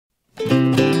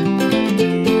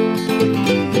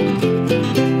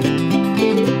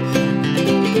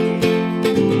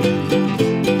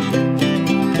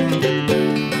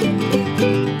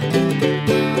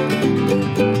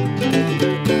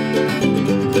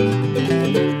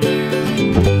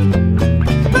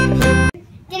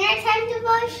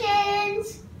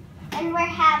And we're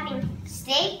having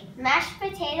steak, mashed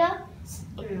potatoes,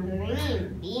 and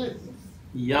green beans.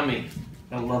 Yummy.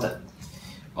 I love it.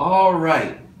 All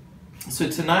right. So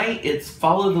tonight it's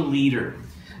follow the leader.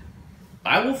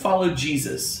 I will follow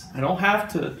Jesus. I don't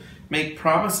have to make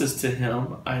promises to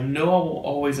him. I know I will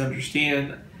always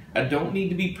understand. I don't need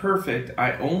to be perfect.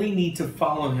 I only need to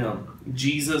follow him.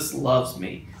 Jesus loves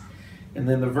me. And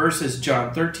then the verse is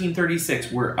John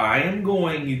 13:36, where I am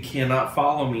going, you cannot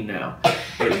follow me now,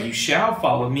 but you shall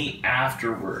follow me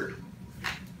afterward.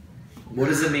 What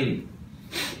does it mean?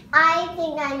 I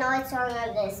think I know what's wrong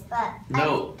with this, but...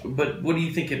 No, but what do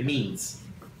you think it means?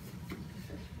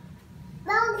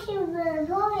 Don't you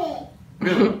believe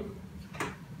Really?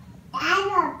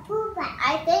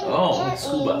 I think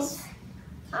school it bus.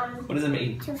 means What does it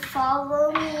mean? to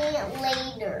follow me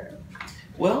later.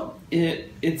 Well,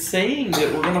 it's saying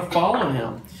that we're going to follow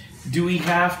him. Do we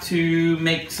have to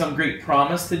make some great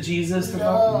promise to Jesus?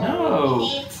 No.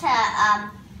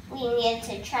 We need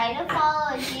to try to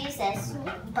follow Jesus,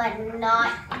 but we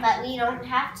don't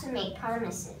have to make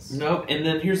promises. Nope. And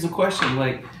then here's the question,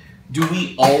 like, do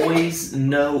we always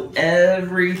know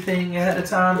everything ahead of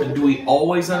time? And do we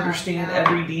always understand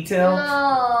every detail?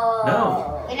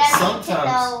 No. We don't need to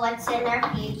know what's in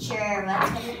our future,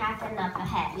 what's going to happen up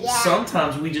ahead. Yeah.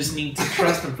 Sometimes we just need to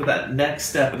trust him for that next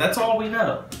step, and that's all we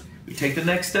know. We take the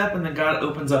next step, and then God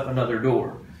opens up another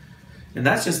door. And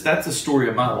that's the story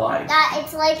of my life.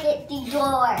 It's like the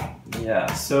door. Yeah,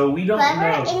 so we don't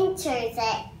Whoever know. enters it,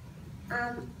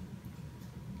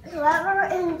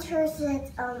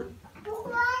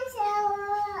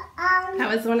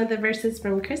 That was one of the verses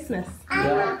from Christmas.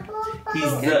 Yeah. He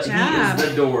is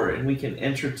the door, and we can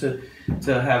enter to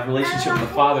have relationship with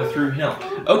the Father through him.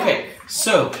 Okay,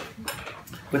 so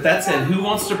with that said, who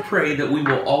wants to pray that we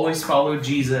will always follow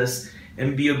Jesus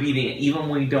and be obedient even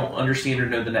when we don't understand or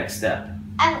know the next step?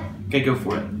 Okay, go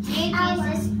for it. Dear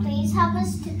Jesus, please help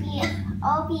us to be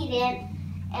obedient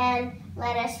and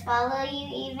let us follow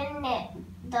you even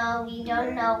though we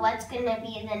don't know what's going to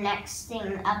be the next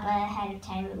thing up ahead of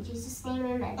time. In Jesus' name,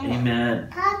 amen. Amen.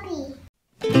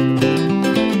 Puppy.